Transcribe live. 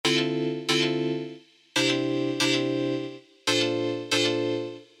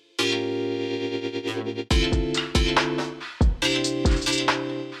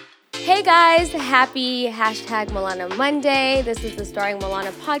guys, happy #Milana Monday. This is the Starring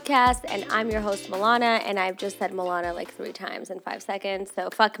Milana podcast, and I'm your host, Milana, and I've just said Milana like 3 times in 5 seconds, so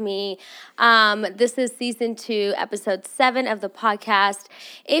fuck me. This is season 2, episode 7 of the podcast.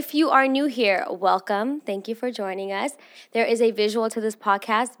 If you are new here, welcome. Thank you for joining us. There is a visual to this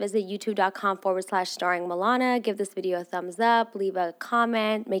podcast. Visit youtube.com/Starring Milana. Give this video a thumbs up, leave a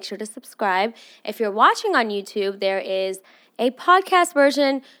comment, make sure to subscribe. If you're watching on YouTube, there is a podcast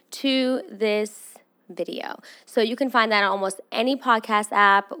version to this video. So you can find that on almost any podcast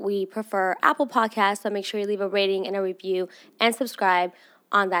app. We prefer Apple Podcasts, so make sure you leave a rating and a review and subscribe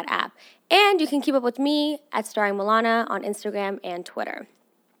on that app. And you can keep up with me at Starring Milana on Instagram and Twitter.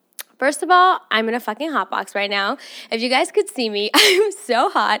 First of all, I'm in a fucking hotbox right now. If you guys could see me, I'm so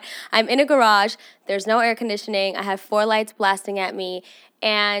hot. I'm in a garage. There's no air conditioning. I have 4 lights blasting at me,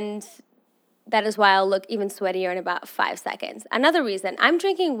 and that is why I'll look even sweatier in about 5 seconds. Another reason, I'm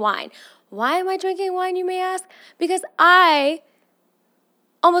drinking wine. Why am I drinking wine, you may ask? Because I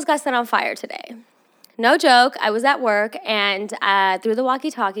almost got set on fire today. No joke, I was at work, and through the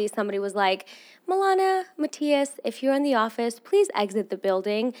walkie-talkie, somebody was like, Milana, Matthias, if you're in the office, please exit the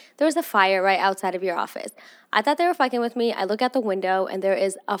building. There's a fire right outside of your office. I thought they were fucking with me. I look out the window, and there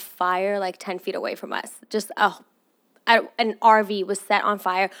is a fire like 10 feet away from us. Just an RV was set on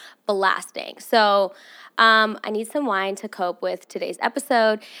fire, blasting. So I need some wine to cope with today's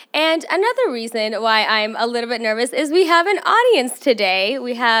episode. And another reason why I'm a little bit nervous is we have an audience today.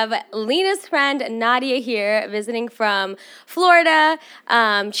 We have Lena's friend Nadia here visiting from Florida.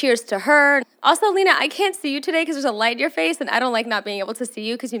 Cheers to her. Also, Lena, I can't see you today because there's a light in your face, and I don't like not being able to see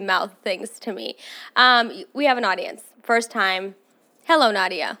you because you mouth things to me. We have an audience. First time. Hello,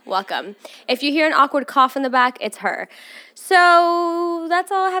 Nadia. Welcome. If you hear an awkward cough in the back, it's her. So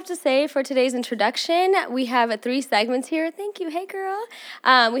that's all I have to say for today's introduction. We have 3 segments here. Thank you. Hey, girl.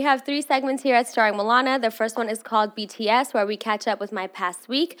 We have 3 segments here at Starring Milana. The first one is called BTS, where we catch up with my past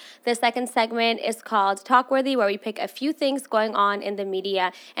week. The second segment is called Talkworthy, where we pick a few things going on in the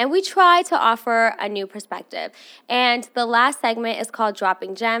media, and we try to offer a new perspective. And the last segment is called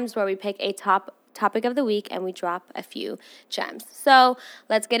Dropping Gems, where we pick a topic of the week and we drop a few gems. So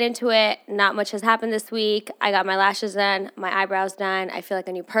let's get into it. Not much has happened this week. I got my lashes done, my eyebrows done. I feel like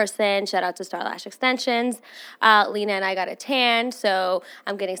a new person. Shout out to Star Lash Extensions. Lena and I got a tan, so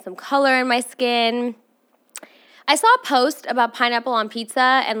I'm getting some color in my skin. I saw a post about pineapple on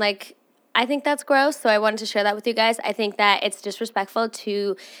pizza, and I think that's gross, so I wanted to share that with you guys. I think that it's disrespectful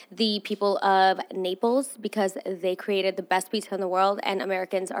to the people of Naples because they created the best pizza in the world, and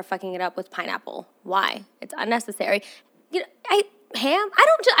Americans are fucking it up with pineapple. Why? It's unnecessary. Ham? I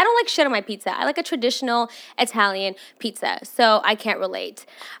don't like shit on my pizza. I like a traditional Italian pizza, so I can't relate.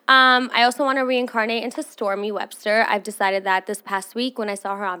 I also want to reincarnate into Stormy Webster. I've decided that this past week when I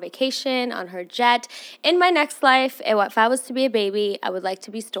saw her on vacation, on her jet, in my next life, if I was to be a baby, I would like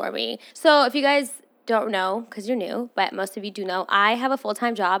to be Stormy. So if you guys don't know, because you're new, but most of you do know, I have a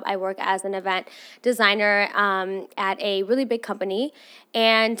full-time job. I work as an event designer at a really big company,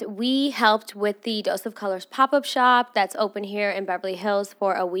 and we helped with the Dose of Colors pop-up shop that's open here in Beverly Hills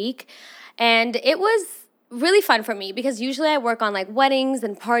for a week, and it was really fun for me because usually I work on weddings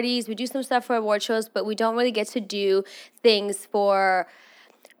and parties. We do some stuff for award shows, but we don't really get to do things for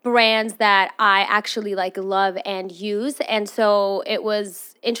brands that I actually love and use. And so it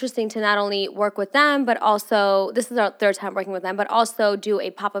was interesting to not only work with them, but also, this is our 3rd time working with them, but also do a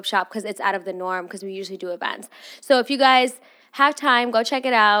pop-up shop because it's out of the norm because we usually do events. So if you guys have time, go check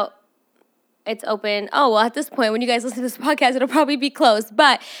it out. It's open. Oh, well, at this point, when you guys listen to this podcast, it'll probably be closed.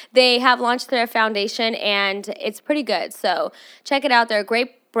 But they have launched their foundation, and it's pretty good. So check it out. They're a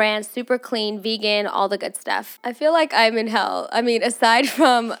great brand, super clean, vegan, all the good stuff. I feel like I'm in hell. I mean, aside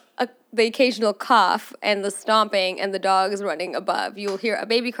from the occasional cough and the stomping and the dogs running above, you'll hear a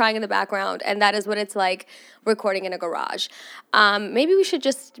baby crying in the background, and that is what it's like recording in a garage. Maybe we should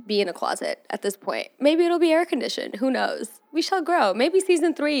just be in a closet at this point. Maybe it'll be air conditioned. Who knows? We shall grow. Maybe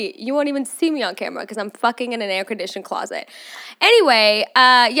season 3, you won't even see me on camera because I'm fucking in an air-conditioned closet. Anyway,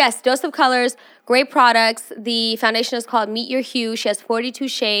 yes, Dose of Colors, great products. The foundation is called Meet Your Hue. She has 42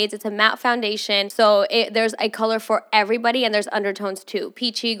 shades. It's a matte foundation, so there's a color for everybody, and there's undertones too.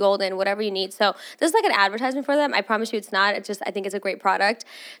 Peachy, golden, whatever you need. So this is an advertisement for them. I promise you it's not. It's just, I think it's a great product.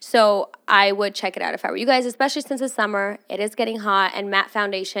 So I would check it out if I were you guys, especially since it's summer. It is getting hot, and matte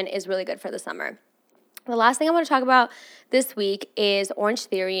foundation is really good for the summer. The last thing I want to talk about this week is Orange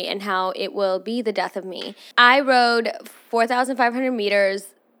Theory and how it will be the death of me. I rode 4,500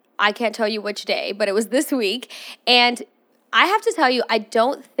 meters. I can't tell you which day, but it was this week. And I have to tell you, I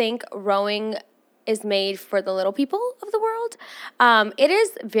don't think rowing is made for the little people of the world. It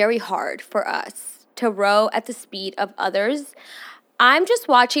is very hard for us to row at the speed of others. I'm just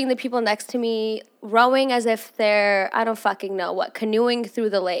watching the people next to me rowing as if they're, I don't fucking know what, canoeing through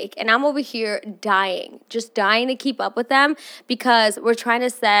the lake. And I'm over here just dying to keep up with them because we're trying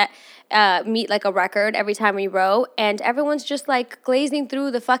to meet like a record every time we row. And everyone's just like glazing through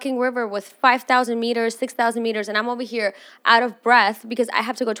the fucking river with 5,000 meters, 6,000 meters. And I'm over here out of breath because I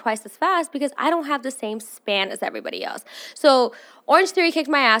have to go twice as fast because I don't have the same span as everybody else. So Orange Theory kicked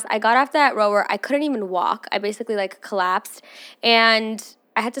my ass. I got off that rower. I couldn't even walk. I basically like collapsed. And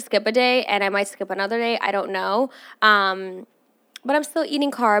I had to skip a day, and I might skip another day. I don't know. But I'm still eating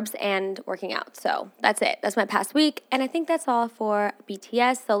carbs and working out. So that's it. That's my past week. And I think that's all for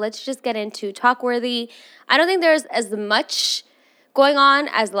BTS. So let's just get into Talkworthy. I don't think there's as much going on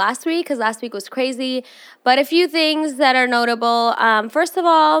as last week because last week was crazy. But a few things that are notable. First of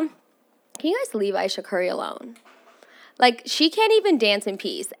all, can you guys leave Aisha Curry alone? Like, she can't even dance in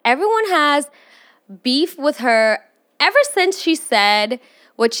peace. Everyone has beef with her ever since she said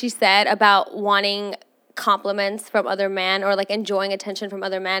what she said about wanting compliments from other men or like enjoying attention from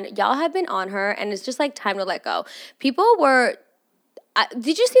other men. Y'all have been on her, and it's just like time to let go. People were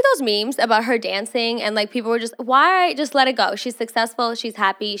did you see those memes about her dancing? And like people were just, why just let it go? She's successful, she's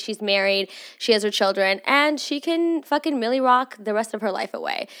happy, she's married, she has her children, and she can fucking Millie Rock the rest of her life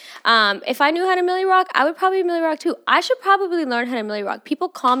away. If I knew how to Millie Rock, I would probably Millie Rock too. I should probably learn how to Millie Rock. People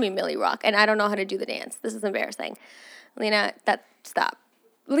call me Millie Rock, and I don't know how to do the dance. This is embarrassing. Lena, stop.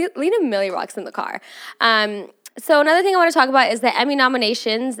 Lena Millie Rocks in the car. So another thing I want to talk about is the Emmy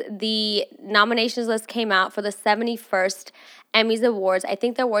nominations. The nominations list came out for the 71st Emmys Awards. I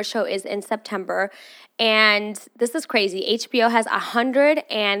think the award show is in September. And this is crazy. HBO has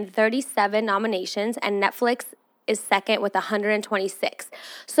 137 nominations, and Netflix is second with 126.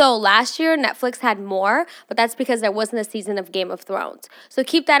 So last year, Netflix had more, but that's because there wasn't a season of Game of Thrones. So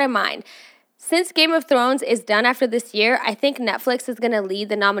keep that in mind. Since Game of Thrones is done after this year, I think Netflix is going to lead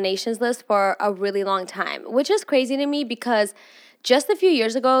the nominations list for a really long time, which is crazy to me because just a few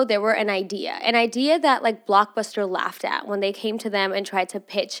years ago, there were an idea that like Blockbuster laughed at when they came to them and tried to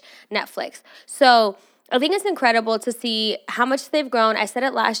pitch Netflix. So I think it's incredible to see how much they've grown. I said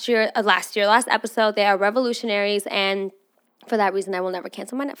it last episode, they are revolutionaries, and for that reason, I will never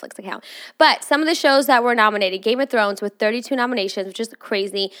cancel my Netflix account. But some of the shows that were nominated, Game of Thrones with 32 nominations, which is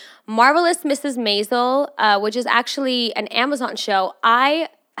crazy. Marvelous Mrs. Maisel, which is actually an Amazon show. I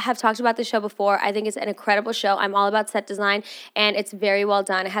have talked about this show before. I think it's an incredible show. I'm all about set design, and it's very well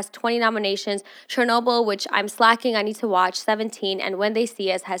done. It has 20 nominations. Chernobyl, which I'm slacking, I need to watch, 17, and When They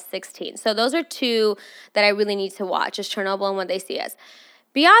See Us has 16. So those are two that I really need to watch, is Chernobyl and When They See Us.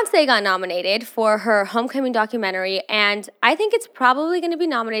 Beyonce got nominated for her Homecoming documentary, and I think it's probably going to be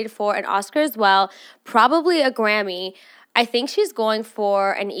nominated for an Oscar as well, probably a Grammy. I think she's going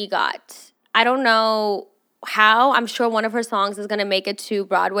for an EGOT. I don't know how. I'm sure one of her songs is going to make it to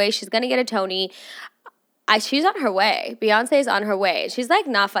Broadway. She's going to get a Tony. She's on her way. Beyonce is on her way. She's like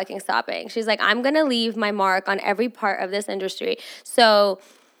not fucking stopping. She's like, I'm going to leave my mark on every part of this industry. So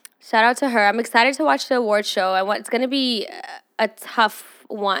shout out to her. I'm excited to watch the award show. It's going to be a tough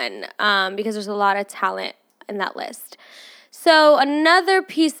one because there's a lot of talent in that list. So another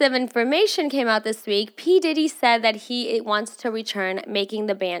piece of information came out this week. P. Diddy said that he wants to return making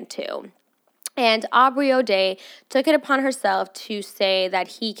the band too. And Aubrey O'Day took it upon herself to say that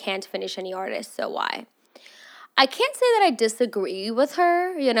he can't finish any artist, so why? I can't say that I disagree with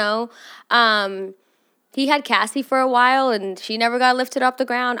her, you know. He had Cassie for a while and she never got lifted off the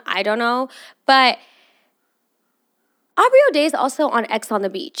ground. I don't know. But Aubrey O'Day is also on X on the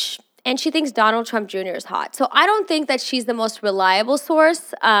Beach, and she thinks Donald Trump Jr. is hot. So I don't think that she's the most reliable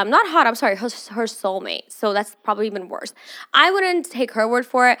source. Not hot, I'm sorry, her soulmate. So that's probably even worse. I wouldn't take her word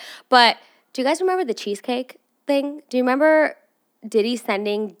for it. But do you guys remember the cheesecake thing? Do you remember Diddy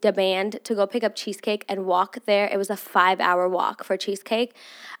sending the band to go pick up cheesecake and walk there? It was a 5-hour walk for cheesecake.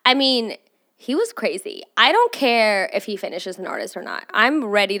 I mean, he was crazy. I don't care if he finishes an artist or not. I'm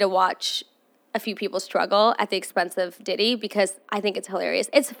ready to watch a few people struggle at the expense of Diddy because I think it's hilarious.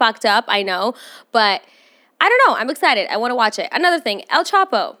 It's fucked up, I know, but I don't know. I'm excited. I want to watch it. Another thing, El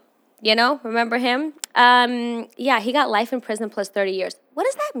Chapo, you know, remember him? Yeah, he got life in prison plus 30 years. What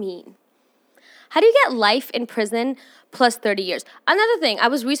does that mean? How do you get life in prison plus 30 years? Another thing, I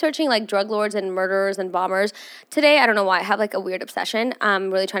was researching like drug lords and murderers and bombers. Today, I don't know why, I have like a weird obsession.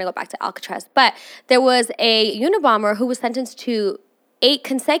 I'm really trying to go back to Alcatraz. But there was a Unabomber who was sentenced to 8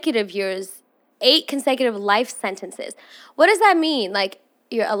 consecutive life sentences. What does that mean? Like,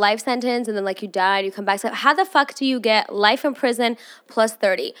 you're a life sentence and then like you died, you come back. So how the fuck do you get life in prison plus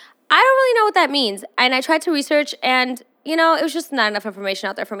 30? I don't really know what that means. And I tried to research and, it was just not enough information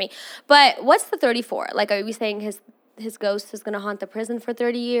out there for me. But what's the 34? Like, are we saying his ghost is going to haunt the prison for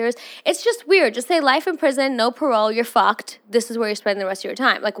 30 years? It's just weird. Just say life in prison, no parole, you're fucked. This is where you're spending the rest of your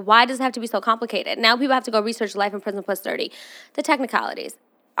time. Like, why does it have to be so complicated? Now people have to go research life in prison plus 30. The technicalities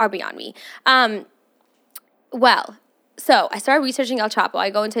are beyond me. So I started researching El Chapo.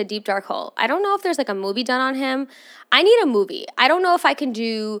 I go into a deep, dark hole. I don't know if there's like a movie done on him. I need a movie. I don't know if I can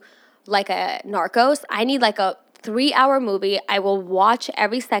do like a Narcos. I need like a 3-hour movie. I will watch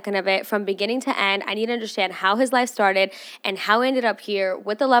every second of it from beginning to end. I need to understand how his life started and how he ended up here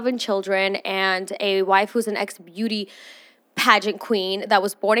with 11 children and a wife who's an ex-beauty pageant queen that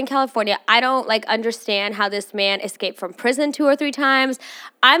was born in California. I don't understand how this man escaped from prison 2 or 3 times.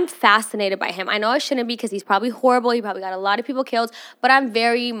 I'm fascinated by him. I know I shouldn't be because he's probably horrible. He probably got a lot of people killed, but I'm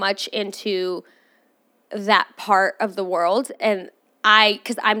very much into that part of the world. And I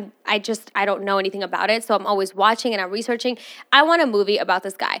don't know anything about it, so I'm always watching and I'm researching. I want a movie about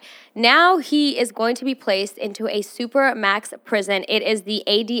this guy. Now he is going to be placed into a super max prison. It is the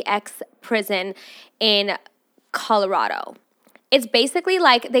ADX prison in Colorado. It's basically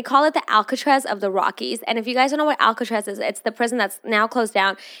like, they call it the Alcatraz of the Rockies. And if you guys don't know what Alcatraz is, it's the prison that's now closed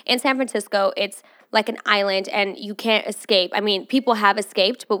down in San Francisco. It's like an island and you can't escape. I mean, people have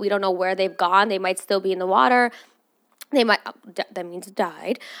escaped, but we don't know where they've gone. They might still be in the water. They might, that means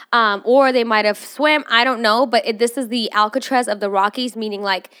died, or they might have swam. I don't know, but this is the Alcatraz of the Rockies, meaning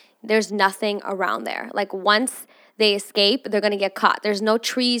like there's nothing around there. Like once they escape, they're going to get caught. There's no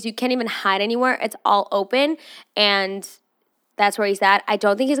trees. You can't even hide anywhere. It's all open, and that's where he's at. I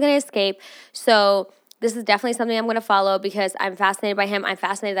don't think he's going to escape, so this is definitely something I'm going to follow because I'm fascinated by him. I'm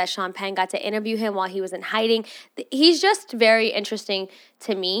fascinated that Sean Penn got to interview him while he was in hiding. He's just very interesting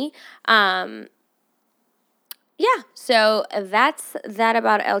to me. Yeah, so that's that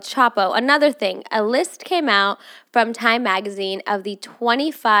about El Chapo. Another thing, a list came out from Time Magazine of the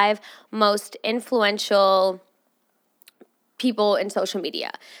 25 most influential people in social media.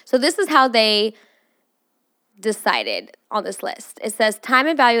 So this is how they decided on this list. It says Time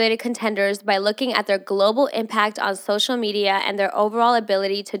evaluated contenders by looking at their global impact on social media and their overall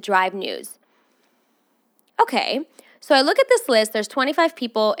ability to drive news. Okay. So I look at this list, there's 25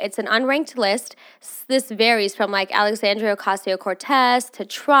 people, it's an unranked list. This varies from like Alexandria Ocasio-Cortez to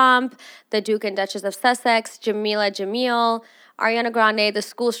Trump, the Duke and Duchess of Sussex, Jamila Jamil, Ariana Grande, the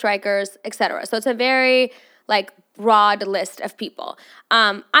school strikers, etc. So it's a very broad list of people.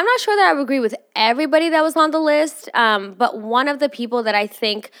 I'm not sure that I would agree with everybody that was on the list, but one of the people that I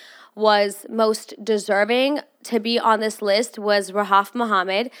think was most deserving to be on this list was Rahaf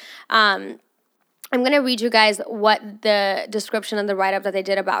Muhammad. I'm going to read you guys what the description and the write-up that they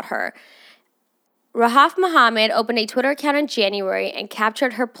did about her. Rahaf Muhammad opened a Twitter account in January and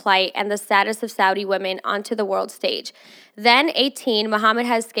captured her plight and the status of Saudi women onto the world stage. Then, 18, Muhammad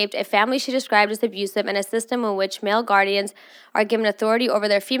has escaped a family she described as abusive and a system in which male guardians are given authority over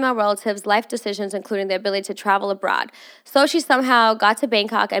their female relatives' life decisions, including the ability to travel abroad. So she somehow got to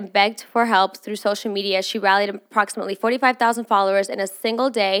Bangkok and begged for help through social media. She rallied approximately 45,000 followers in a single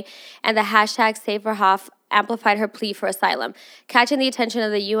day, and the hashtag #SaveRahaf amplified her plea for asylum, catching the attention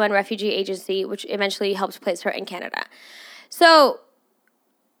of the UN Refugee Agency, which eventually helped place her in Canada. So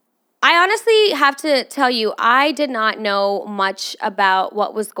I honestly have to tell you, I did not know much about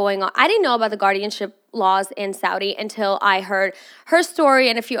what was going on. I didn't know about the guardianship laws in Saudi until I heard her story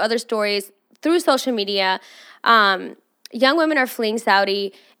and a few other stories through social media. Young women are fleeing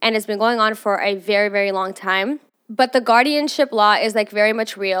Saudi, and it's been going on for a very, very long time. But the guardianship law is very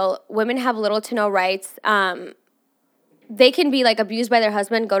much real. Women have little to no rights. They can be abused by their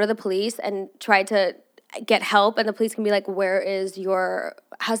husband, go to the police and try to get help, and the police can be like, where is your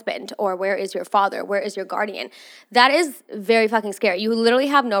husband, or where is your father, where is your guardian? That is very fucking scary. You literally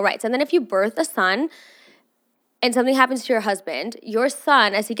have no rights. And then if you birth a son and something happens to your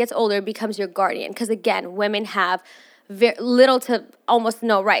son, as he gets older, becomes your guardian, because again, women have very little to almost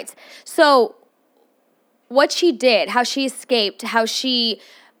no rights. So what she did, how she escaped, how she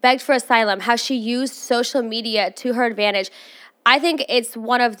begged for asylum, how she used social media to her advantage, I think it's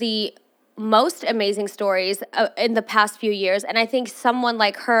one of the most amazing stories in the past few years. And I think someone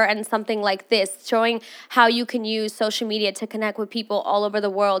like her and something like this, showing how you can use social media to connect with people all over the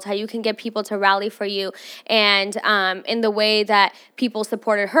world, how you can get people to rally for you, and in the way that people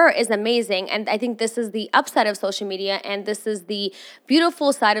supported her, is amazing. And I think this is the upside of social media, and this is the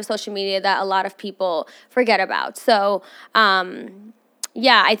beautiful side of social media that a lot of people forget about. So,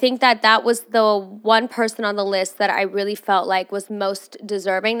 yeah, I think that was the one person on the list that I really felt like was most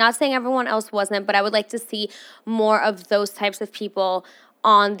deserving. Not saying everyone else wasn't, but I would like to see more of those types of people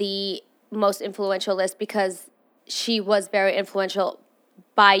on the most influential list because she was very influential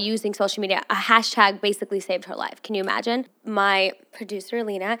by using social media. A hashtag basically saved her life. Can you imagine? My producer,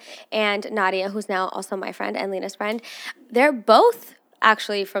 Lena, and Nadia, who's now also my friend and Lena's friend, they're both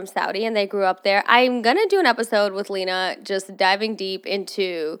actually from Saudi and they grew up there. I'm going to do an episode with Lena just diving deep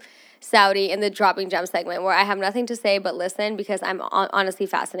into Saudi in the Dropping Gems segment where I have nothing to say but listen because I'm honestly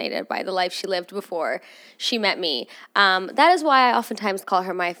fascinated by the life she lived before she met me. That is why I oftentimes call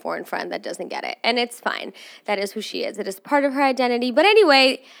her my foreign friend that doesn't get it. And it's fine. That is who she is. It is part of her identity. But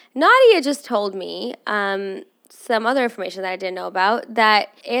anyway, Nadia just told me some other information that I didn't know about, that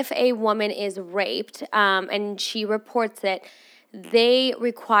if a woman is raped and she reports it, they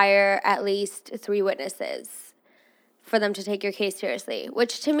require at least 3 witnesses for them to take your case seriously,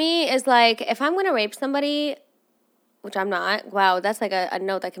 which to me is like, if I'm going to rape somebody, which I'm not, wow, that's like a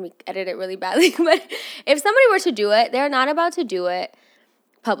note that can be edited really badly, but if somebody were to do it, they're not about to do it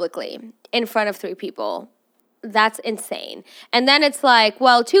publicly in front of 3 people. That's insane. And then it's like,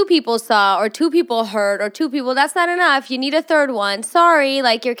 well, 2 people saw or 2 people heard or 2 people, that's not enough. You need a 3rd one. Sorry,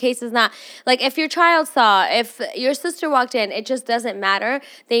 like your case is not, like if your child saw, if your sister walked in, it just doesn't matter.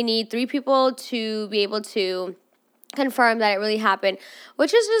 They need 3 people to be able to confirm that it really happened,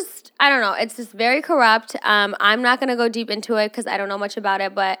 which is just, I don't know, it's just very corrupt. I'm not going to go deep into it because I don't know much about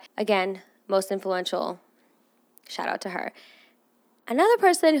it, but again, most influential, shout out to her. Another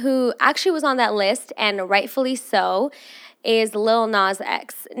person who actually was on that list, and rightfully so, is Lil Nas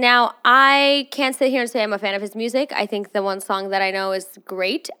X. Now, I can't sit here and say I'm a fan of his music. I think the one song that I know is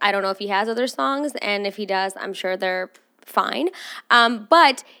great. I don't know if he has other songs, and if he does, I'm sure they're fine.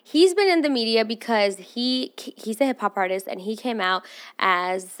 But he's been in the media because he's a hip hop artist and he came out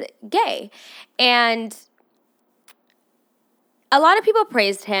as gay. And a lot of people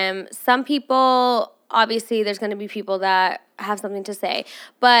praised him. Some people, obviously, there's going to be people that have something to say.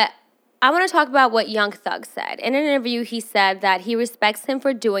 But I want to talk about what Young Thug said. In an interview, he said that he respects him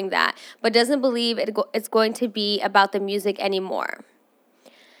for doing that, but doesn't believe it's going to be about the music anymore.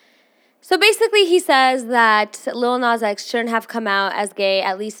 So basically, he says that Lil Nas X shouldn't have come out as gay,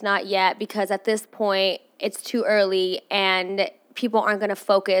 at least not yet, because at this point, it's too early and people aren't going to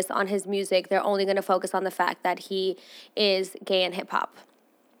focus on his music. They're only going to focus on the fact that he is gay in hip-hop.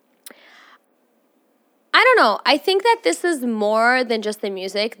 I don't know. I think that this is more than just the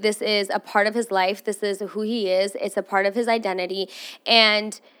music. This is a part of his life. This is who he is. It's a part of his identity.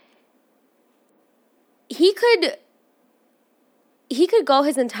 And he could go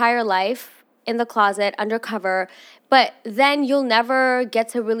his entire life in the closet, undercover, but then you'll never get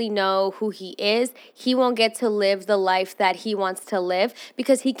to really know who he is. He won't get to live the life that he wants to live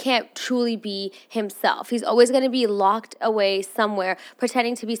because he can't truly be himself. He's always going to be locked away somewhere,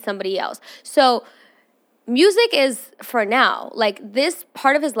 pretending to be somebody else. So music is for now. Like, this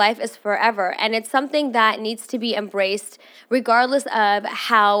part of his life is forever, and it's something that needs to be embraced regardless of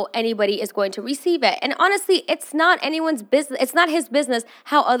how anybody is going to receive it. And honestly, it's not anyone's business. It's not his business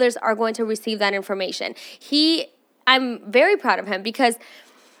how others are going to receive that information. I'm very proud of him because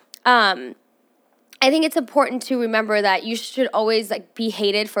I think it's important to remember that you should always be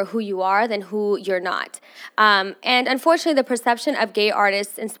hated for who you are than who you're not. And unfortunately, the perception of gay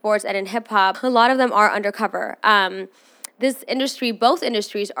artists in sports and in hip hop, a lot of them are undercover. This industry, both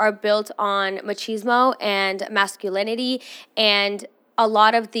industries, are built on machismo and masculinity, and a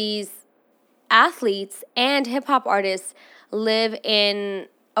lot of these athletes and hip hop artists live in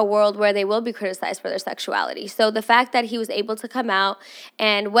a world where they will be criticized for their sexuality. So the fact that he was able to come out,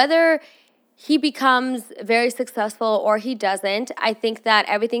 and whether he becomes very successful or he doesn't, I think that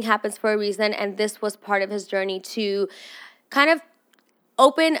everything happens for a reason, and this was part of his journey to kind of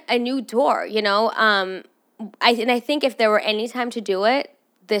open a new door, you know? I think if there were any time to do it,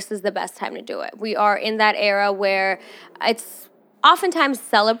 this is the best time to do it. We are in that era where it's oftentimes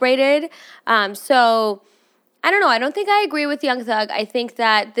celebrated. So I don't know. I don't think I agree with Young Thug. I think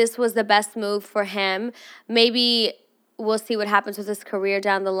that this was the best move for him. Maybe we'll see what happens with his career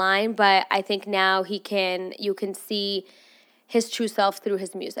down the line, but I think now you can see his true self through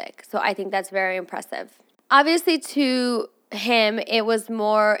his music. So I think that's very impressive. Obviously, to him, it was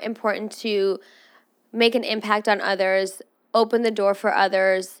more important to make an impact on others, open the door for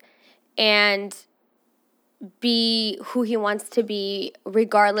others, and be who he wants to be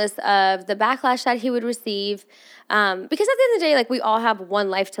regardless of the backlash that he would receive. Because at the end of the day, we all have one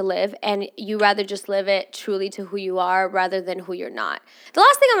life to live, and you rather just live it truly to who you are rather than who you're not. The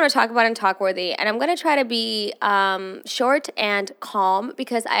last thing I'm going to talk about in Talkworthy, and I'm going to try to be short and calm,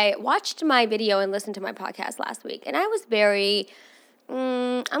 because I watched my video and listened to my podcast last week, and I was very,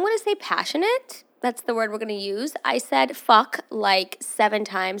 I'm going to say passionate. That's the word we're going to use. I said fuck like 7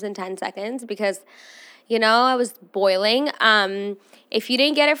 times in 10 seconds because, I was boiling. If you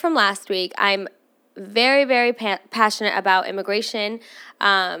didn't get it from last week, I'm very, very passionate about immigration.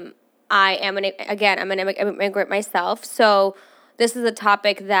 I'm an immigrant myself. So this is a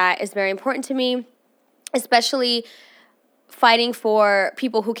topic that is very important to me, especially fighting for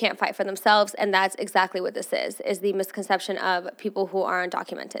people who can't fight for themselves, and that's exactly what this is the misconception of people who are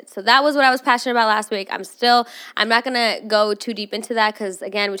undocumented. So that was what I was passionate about last week. I'm not going to go too deep into that because,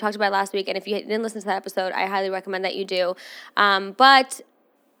 again, we talked about it last week, and if you didn't listen to that episode, I highly recommend that you do. But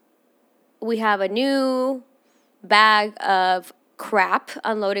we have a new bag of crap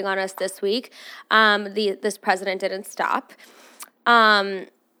unloading on us this week. This president didn't stop.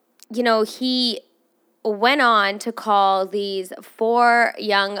 He went on to call these 4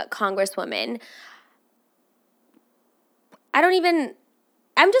 young congresswomen.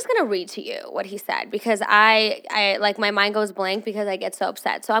 I'm just going to read to you what he said because I like my mind goes blank because I get so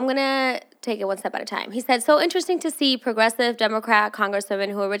upset. So I'm going to take it one step at a time. He said, "So interesting to see progressive Democrat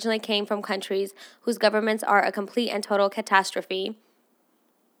congresswomen who originally came from countries whose governments are a complete and total catastrophe.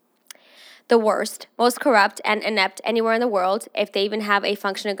 The worst, most corrupt and inept anywhere in the world, if they even have a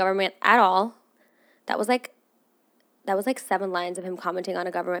functioning government at all." That was like 7 lines of him commenting on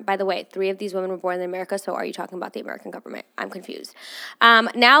a government. By the way, 3 of these women were born in America, so are you talking about the American government? I'm confused.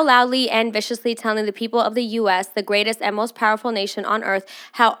 Now loudly and viciously telling the people of the U.S., the greatest and most powerful nation on earth,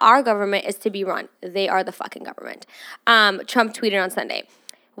 how our government is to be run. They are the fucking government. Trump tweeted on Sunday,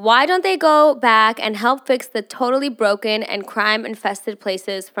 "Why don't they go back and help fix the totally broken and crime-infested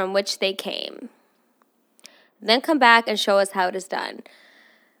places from which they came? Then come back and show us how it is done.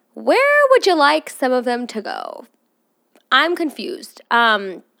 Where would you like some of them to go?" I'm confused.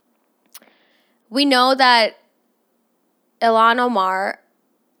 We know that Ilhan Omar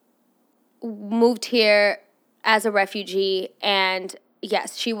moved here as a refugee, and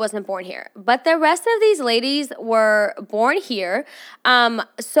yes, she wasn't born here. But the rest of these ladies were born here,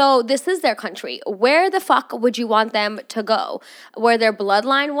 so this is their country. Where the fuck would you want them to go? Where their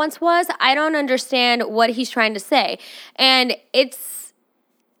bloodline once was? I don't understand what he's trying to say. And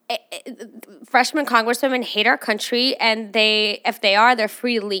freshman congresswomen hate our country, and if they are, they're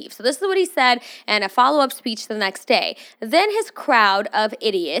free to leave. So this is what he said in a follow-up speech the next day. Then his crowd of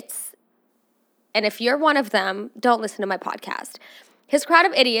idiots, and if you're one of them, don't listen to my podcast. His crowd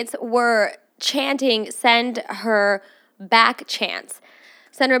of idiots were chanting, "Send her back," chants.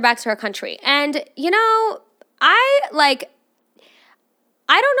 Send her back to her country. And,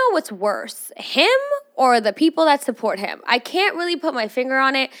 I don't know what's worse, him or the people that support him. I can't really put my finger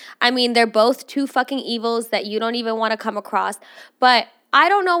on it. I mean, they're both 2 fucking evils that you don't even want to come across. But I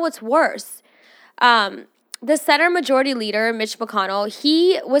don't know what's worse. The Senate Majority Leader, Mitch McConnell,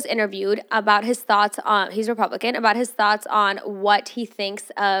 he was interviewed about his thoughts on, he's Republican, about his thoughts on what he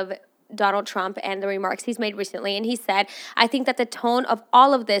thinks of Donald Trump and the remarks he's made recently. And he said, "I think that the tone of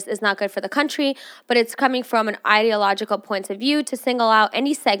all of this is not good for the country, but it's coming from an ideological point of view. To single out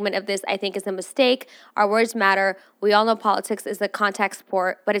any segment of this, I think, is a mistake. Our words matter. We all know politics is a contact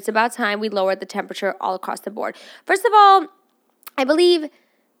sport, but it's about time we lowered the temperature all across the board." First of all, I believe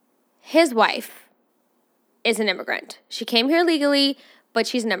his wife is an immigrant. She came here legally, but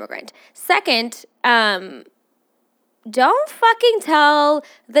she's an immigrant. Second, don't fucking tell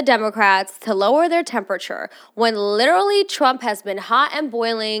the Democrats to lower their temperature when literally Trump has been hot and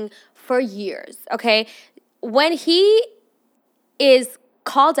boiling for years, okay? When he is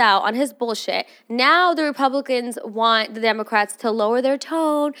called out on his bullshit, now the Republicans want the Democrats to lower their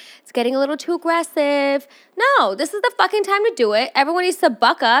tone. It's getting a little too aggressive. No, this is the fucking time to do it. Everyone needs to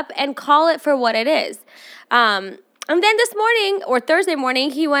buck up and call it for what it is. And then this morning, or Thursday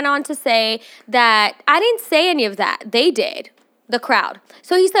morning, he went on to say that I didn't say any of that. They did, the crowd.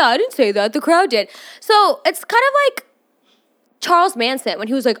 So he said, "I didn't say that, the crowd did." So it's kind of like Charles Manson when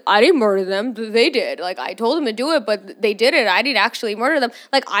he was like, "I didn't murder them, they did. Like, I told them to do it, but they did it. I didn't actually murder them.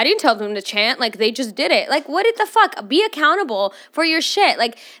 Like, I didn't tell them to chant. Like, they just did it." Like, what the fuck? Be accountable for your shit.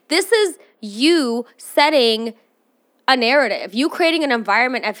 Like, this is you setting a narrative, you creating an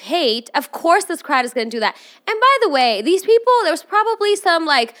environment of hate. Of course this crowd is going to do that. And by the way, these people, there was probably some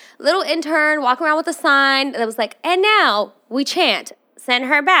like little intern walking around with a sign that was like, "And now we chant, send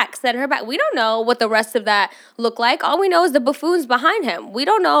her back, send her back." We don't know what the rest of that looked like. All we know is the buffoons behind him. We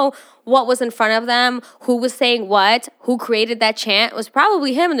don't know what was in front of them, who was saying what, who created that chant. It was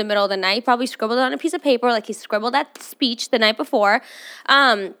probably him in the middle of the night, probably scribbled it on a piece of paper like he scribbled that speech the night before.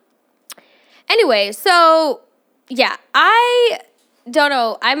 Anyway, so yeah, I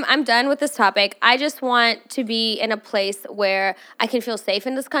Dono, I'm done with this topic. I just want to be in a place where I can feel safe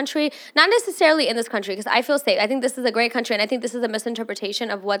in this country. Not necessarily in this country, because I feel safe. I think this is a great country, and I think this is a misinterpretation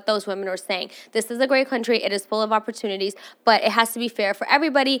of what those women were saying. This is a great country. It is full of opportunities, but it has to be fair for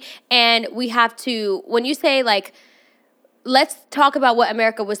everybody. And we have to, when you say like, let's talk about what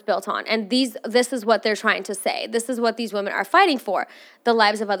America was built on. And this is what they're trying to say. This is what these women are fighting for. The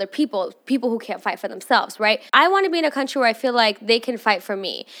lives of other people who can't fight for themselves, right? I want to be in a country where I feel like they can fight for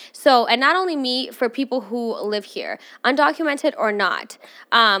me. So, and not only me, for people who live here, undocumented or not,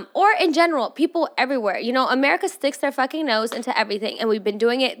 or in general, people everywhere. You know, America sticks their fucking nose into everything, and we've been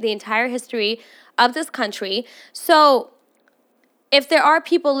doing it the entire history of this country. So, if there are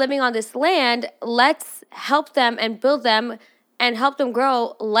people living on this land, let's help them and build them and help them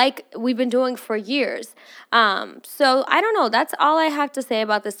grow like we've been doing for years. So I don't know. That's all I have to say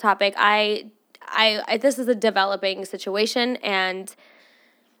about this topic. I this is a developing situation, and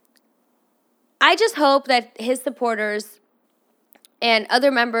I just hope that his supporters and other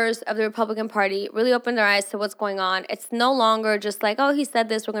members of the Republican Party really open their eyes to what's going on. It's no longer just like, oh, he said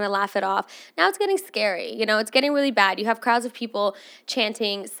this, we're going to laugh it off. Now it's getting scary. You know, it's getting really bad. You have crowds of people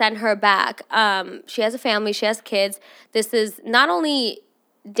chanting, send her back. She has a family. She has kids. This is not only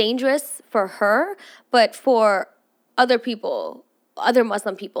dangerous for her, but for other people, other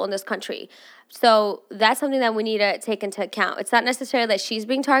Muslim people in this country. So that's something that we need to take into account. It's not necessarily that she's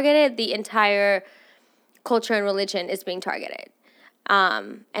being targeted. The entire culture and religion is being targeted.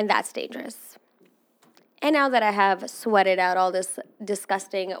 And that's dangerous. And now that I have sweated out all this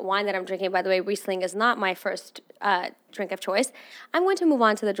disgusting wine that I'm drinking, by the way, Riesling is not my first drink of choice, I'm going to move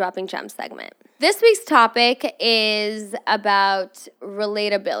on to the Dropping Gems segment. This week's topic is about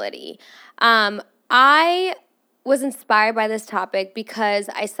relatability. I was inspired by this topic because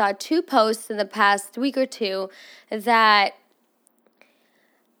I saw two posts in the past week or two that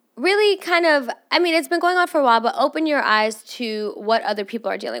really kind of, I mean, it's been going on for a while, but open your eyes to what other people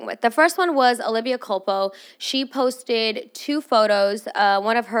are dealing with. The first one was Olivia Culpo. She posted two photos,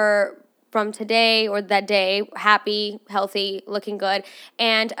 one of her from today or that day, happy, healthy, looking good,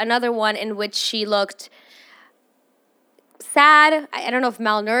 and another one in which she looked sad. I don't know if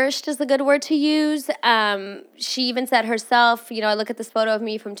malnourished is a good word to use. She even said herself, you know, I look at this photo of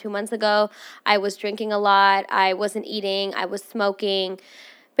me from 2 months ago. I was drinking a lot. I wasn't eating. I was smoking.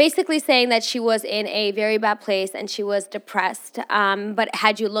 Basically saying that she was in a very bad place and she was depressed. But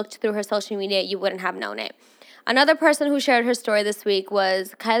had you looked through her social media, you wouldn't have known it. Another person who shared her story this week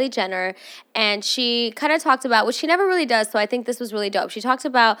was Kylie Jenner, and she kind of talked about, which she never really does, so I think this was really dope. She talked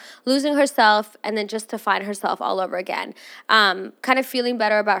about losing herself and then just to find herself all over again. Kind of feeling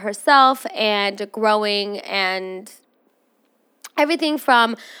better about herself and growing, and everything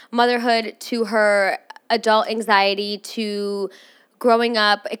from motherhood to her adult anxiety to growing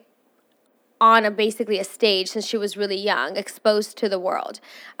up on basically a stage since she was really young, exposed to the world.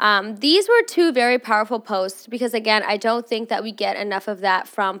 These were two very powerful posts because, again, I don't think that we get enough of that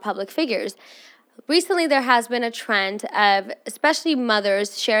from public figures. Recently, there has been a trend of especially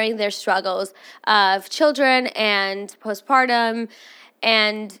mothers sharing their struggles of children and postpartum,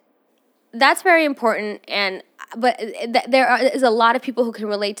 and that's very important. But there is a lot of people who can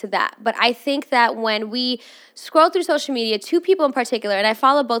relate to that. But I think that when we scroll through social media, two people in particular, and I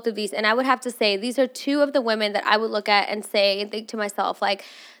follow both of these, and I would have to say these are two of the women that I would look at and say and think to myself, like,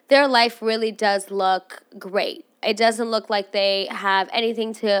 their life really does look great. It doesn't look like they have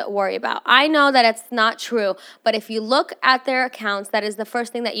anything to worry about. I know that it's not true, but if you look at their accounts, that is the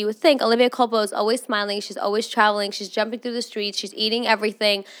first thing that you would think. Olivia Culpo is always smiling. She's always traveling. She's jumping through the streets. She's eating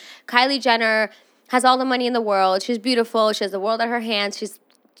everything. Kylie Jenner has all the money in the world. She's beautiful. She has the world at her hands.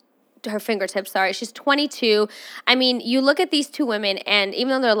 Her fingertips, sorry. She's 22. I mean, you look at these two women, and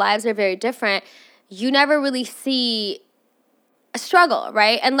even though their lives are very different, you never really see a struggle,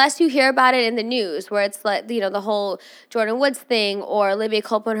 right? Unless you hear about it in the news where it's like, you know, the whole Jordyn Woods thing or Olivia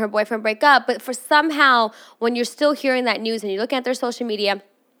Culpo and her boyfriend break up. But for somehow, when you're still hearing that news and you look at their social media,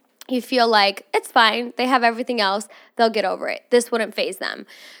 you feel like it's fine. They have everything else. They'll get over it. This wouldn't faze them.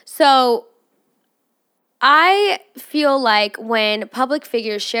 So I feel like when public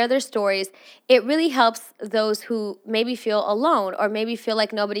figures share their stories, it really helps those who maybe feel alone or maybe feel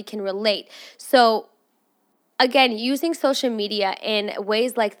like nobody can relate. So again, using social media in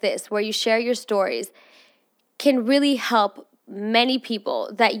ways like this, where you share your stories, can really help many people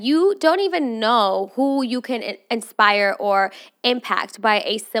that you don't even know who you can inspire or impact by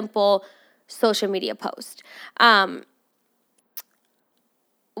a simple social media post.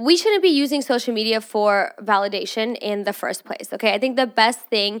 we shouldn't be using social media for validation in the first place, okay? I think the best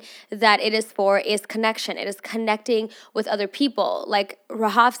thing that it is for is connection. It is connecting with other people, like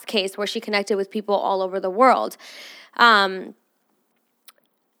Rahav's case where she connected with people all over the world. With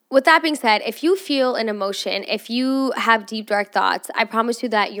that being said, if you feel an emotion, if you have deep, dark thoughts, I promise you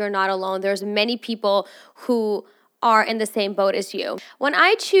that you're not alone. There's many people who are in the same boat as you. When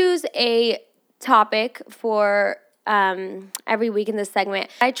I choose a topic for every week in this segment,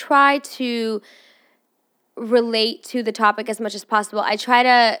 I try to relate to the topic as much as possible. I try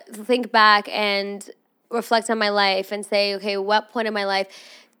to think back and reflect on my life and say, okay, what point in my life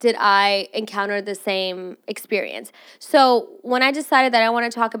did I encounter the same experience? So when I decided that I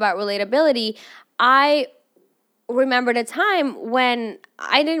want to talk about relatability, I remembered a time when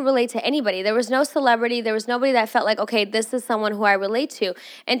I didn't relate to anybody. There was no celebrity. There was nobody that felt like, okay, this is someone who I relate to.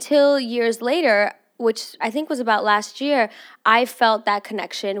 Until years later, which I think was about last year, I felt that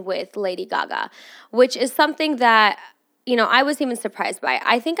connection with Lady Gaga, which is something that, I was even surprised by.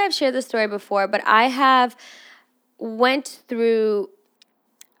 I think I've shared this story before, but I went through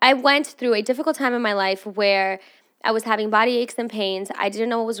a difficult time in my life where I was having body aches and pains. I didn't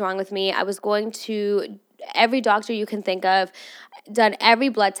know what was wrong with me. I was going to every doctor you can think of, done every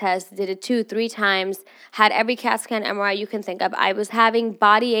blood test, did it 2-3 times, had every CAT scan, MRI you can think of. I was having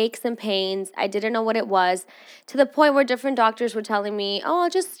body aches and pains. I didn't know what it was, to the point where different doctors were telling me, oh, I'll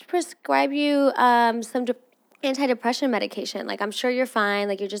just prescribe you some antidepressant medication. Like, I'm sure you're fine.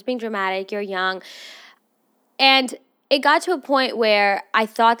 Like, you're just being dramatic. You're young. And it got to a point where I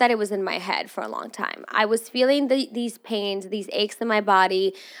thought that it was in my head for a long time. I was feeling these pains, these aches in my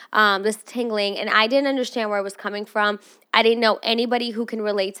body, this tingling, and I didn't understand where it was coming from. I didn't know anybody who can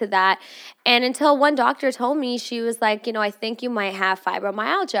relate to that. And until one doctor told me, she was like, I think you might have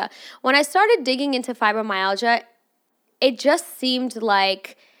fibromyalgia. When I started digging into fibromyalgia, it just seemed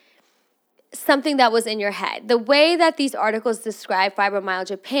like something that was in your head. The way that these articles describe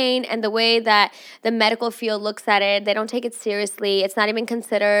fibromyalgia pain and the way that the medical field looks at it, they don't take it seriously. It's not even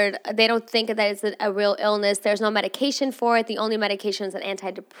considered. They don't think that it's a real illness. There's no medication for it. The only medication is an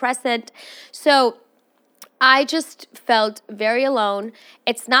antidepressant. So I just felt very alone.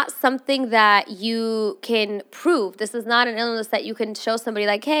 It's not something that you can prove. This is not an illness that you can show somebody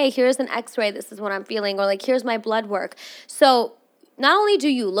like, hey, here's an x-ray. This is what I'm feeling. Or like, here's my blood work. So not only do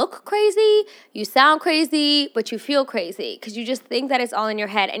you look crazy, you sound crazy, but you feel crazy because you just think that it's all in your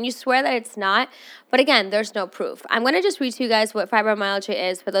head and you swear that it's not. But again, there's no proof. I'm going to just read to you guys what fibromyalgia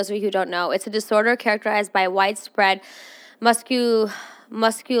is for those of you who don't know. It's a disorder characterized by widespread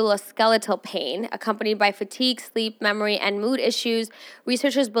musculoskeletal pain accompanied by fatigue, sleep, memory, and mood issues.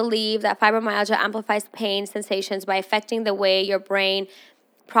 Researchers believe that fibromyalgia amplifies pain sensations by affecting the way your brain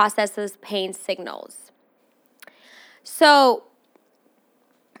processes pain signals. So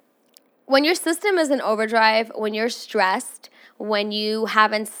when your system is in overdrive, when you're stressed, when you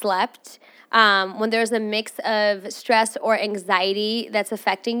haven't slept, when there's a mix of stress or anxiety that's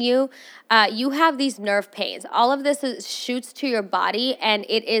affecting you, you have these nerve pains. All of this shoots to your body, and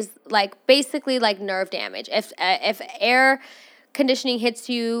it is basically like nerve damage. If air conditioning hits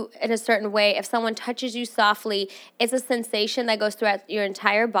you in a certain way, if someone touches you softly, it's a sensation that goes throughout your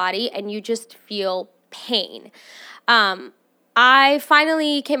entire body, and you just feel pain. I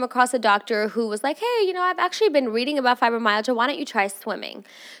finally came across a doctor who was like, hey, I've actually been reading about fibromyalgia. Why don't you try swimming?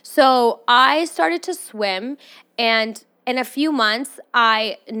 So I started to swim, and in a few months,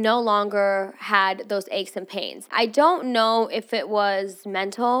 I no longer had those aches and pains. I don't know if it was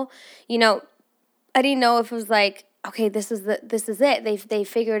mental. I didn't know if it was like, okay, this is it. They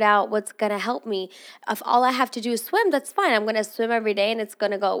figured out what's going to help me. If all I have to do is swim, that's fine. I'm going to swim every day, and it's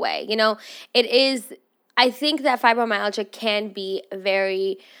going to go away. It is. I think that fibromyalgia can be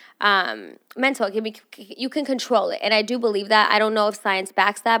very mental. You can control it, and I do believe that. I don't know if science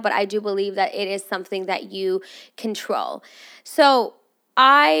backs that, but I do believe that it is something that you control. So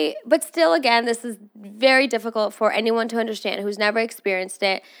but still, again, this is very difficult for anyone to understand who's never experienced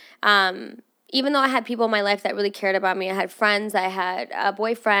it. Even though I had people in my life that really cared about me, I had friends, I had a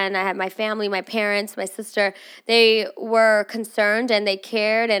boyfriend, I had my family, my parents, my sister. They were concerned and they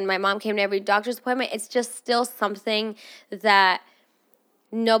cared, and my mom came to every doctor's appointment. It's just still something that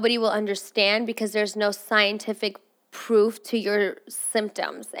nobody will understand because there's no scientific proof to your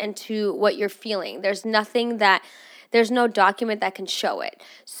symptoms and to what you're feeling. There's no document that can show it.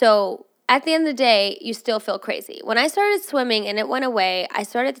 So at the end of the day, you still feel crazy. When I started swimming and it went away, I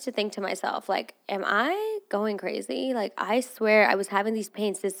started to think to myself, like, am I going crazy? Like, I swear I was having these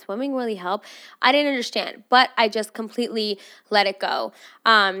pains. Did swimming really help? I didn't understand, but I just completely let it go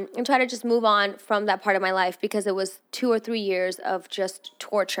and try to just move on from that part of my life because it was 2 or 3 years of just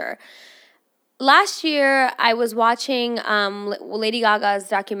torture. Last year, I was watching Lady Gaga's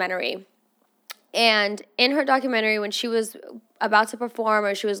documentary. And in her documentary, when she was about to perform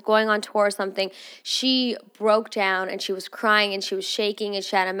or she was going on tour or something, she broke down and she was crying and she was shaking, and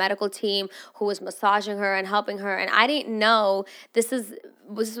she had a medical team who was massaging her and helping her. And I didn't know, this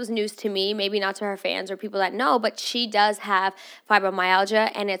was news to me, maybe not to her fans or people that know, but she does have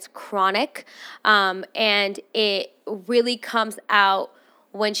fibromyalgia and it's chronic, and it really comes out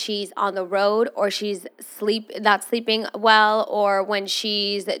when she's on the road or she's not sleeping well, or when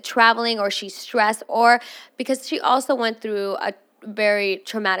she's traveling or she's stressed, or because she also went through a very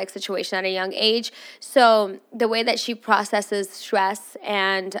traumatic situation at a young age. So the way that she processes stress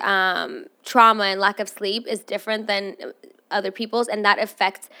and trauma and lack of sleep is different than other people's, and that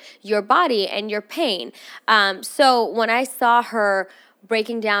affects your body and your pain. So when I saw her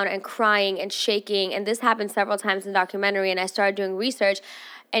breaking down and crying and shaking, and this happened several times in the documentary, and I started doing research,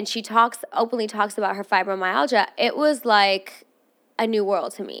 and she openly talks about her fibromyalgia, it was like a new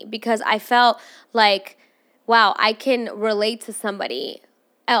world to me, because I felt like, wow, I can relate to somebody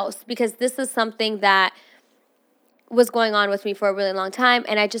else, because this is something that was going on with me for a really long time,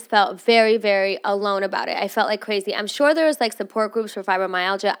 and I just felt very, very alone about it. I felt like crazy. I'm sure there was like support groups for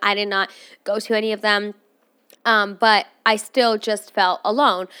fibromyalgia. I did not go to any of them. But I still just felt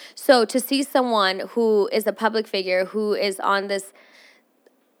alone. So to see someone who is a public figure, who is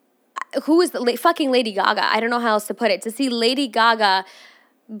fucking Lady Gaga, I don't know how else to put it, to see Lady Gaga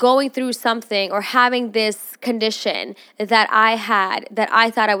going through something or having this condition that I had, that I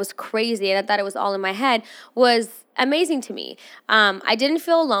thought I was crazy and I thought it was all in my head, was amazing to me. I didn't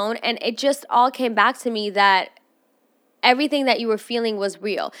feel alone, and it just all came back to me that everything that you were feeling was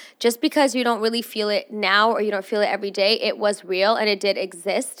real. Just because you don't really feel it now or you don't feel it every day, it was real and it did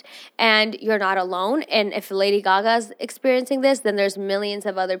exist, and you're not alone. And if Lady Gaga's experiencing this, then there's millions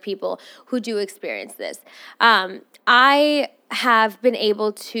of other people who do experience this. I have been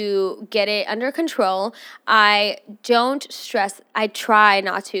able to get it under control. I don't stress. I try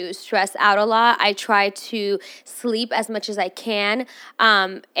not to stress out a lot. I try to sleep as much as I can.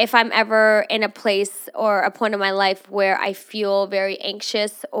 If I'm ever in a place or a point in my life where I feel very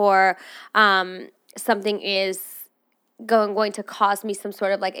anxious, or something is going to cause me some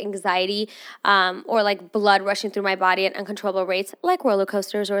sort of like anxiety, or like blood rushing through my body at uncontrollable rates, like roller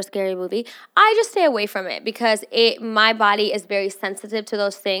coasters or a scary movie, I just stay away from it, because my body is very sensitive to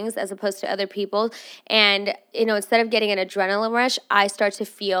those things as opposed to other people. And instead of getting an adrenaline rush, I start to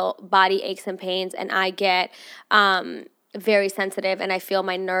feel body aches and pains, and I get very sensitive, and I feel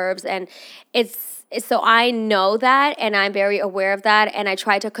my nerves, and so I know that, and I'm very aware of that, and I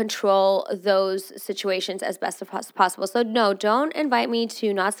try to control those situations as best as possible. So no, don't invite me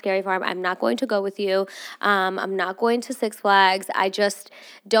to Knott's Scary Farm. I'm not going to go with you. I'm not going to Six Flags.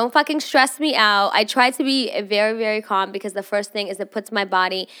 Don't fucking stress me out. I try to be very, very calm, because the first thing is it puts my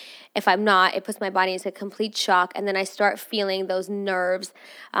body into complete shock, and then I start feeling those nerves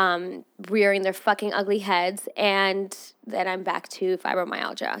rearing their fucking ugly heads, and then I'm back to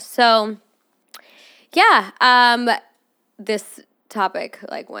fibromyalgia. So yeah, this topic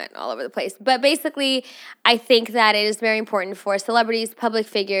went all over the place. But basically, I think that it is very important for celebrities, public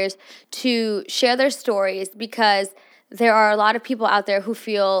figures, to share their stories, because there are a lot of people out there who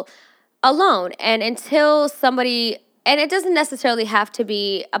feel alone. And until somebody, and it doesn't necessarily have to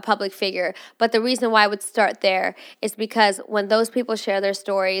be a public figure, but the reason why I would start there is because when those people share their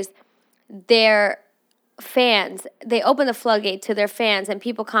stories, their fans, they open the floodgate to their fans and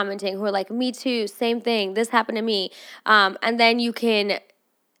people commenting who are like, me too, same thing, this happened to me. And then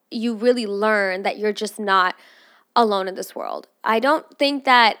you really learn that you're just not alone in this world. I don't think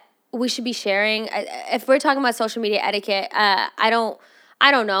that we should be sharing, if we're talking about social media etiquette, I don't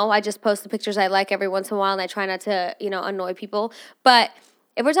know. I just post the pictures I like every once in a while, and I try not to, annoy people. But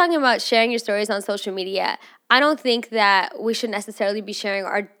if we're talking about sharing your stories on social media, I don't think that we should necessarily be sharing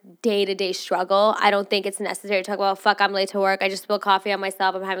our day-to-day struggle. I don't think it's necessary to talk about, fuck, I'm late to work, I just spilled coffee on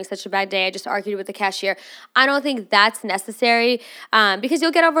myself, I'm having such a bad day, I just argued with the cashier. I don't think that's necessary, because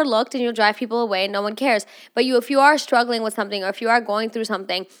you'll get overlooked and you'll drive people away and no one cares. But if you are struggling with something, or if you are going through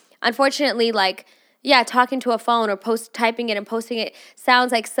something, unfortunately, talking to a phone or typing it and posting it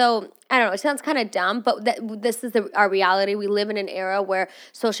sounds like I don't know, it sounds kind of dumb, but this is our reality. We live in an era where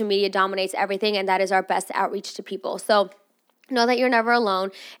social media dominates everything, and that is our best outreach to people. So know that you're never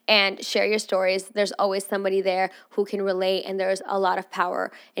alone and share your stories. There's always somebody there who can relate, and there's a lot of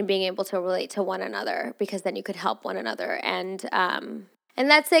power in being able to relate to one another, because then you could help one another. And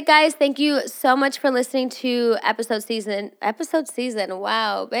that's it, guys. Thank you so much for listening to episode season.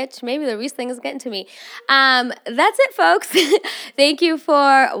 Wow, bitch. Maybe the Reese thing is getting to me. That's it, folks. Thank you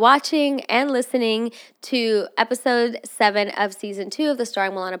for watching and listening to episode 7 of season 2 of the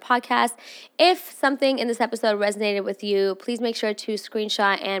Starring Milana podcast. If something in this episode resonated with you, please make sure to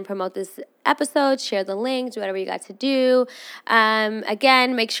screenshot and promote this episode, share the link, do whatever you got to do.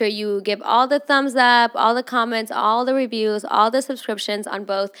 Again, make sure you give all the thumbs up, all the comments, all the reviews, all the subscriptions on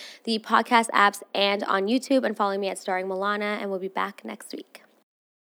both the podcast apps and on YouTube, and follow me at Starring Milana, and we'll be back next week.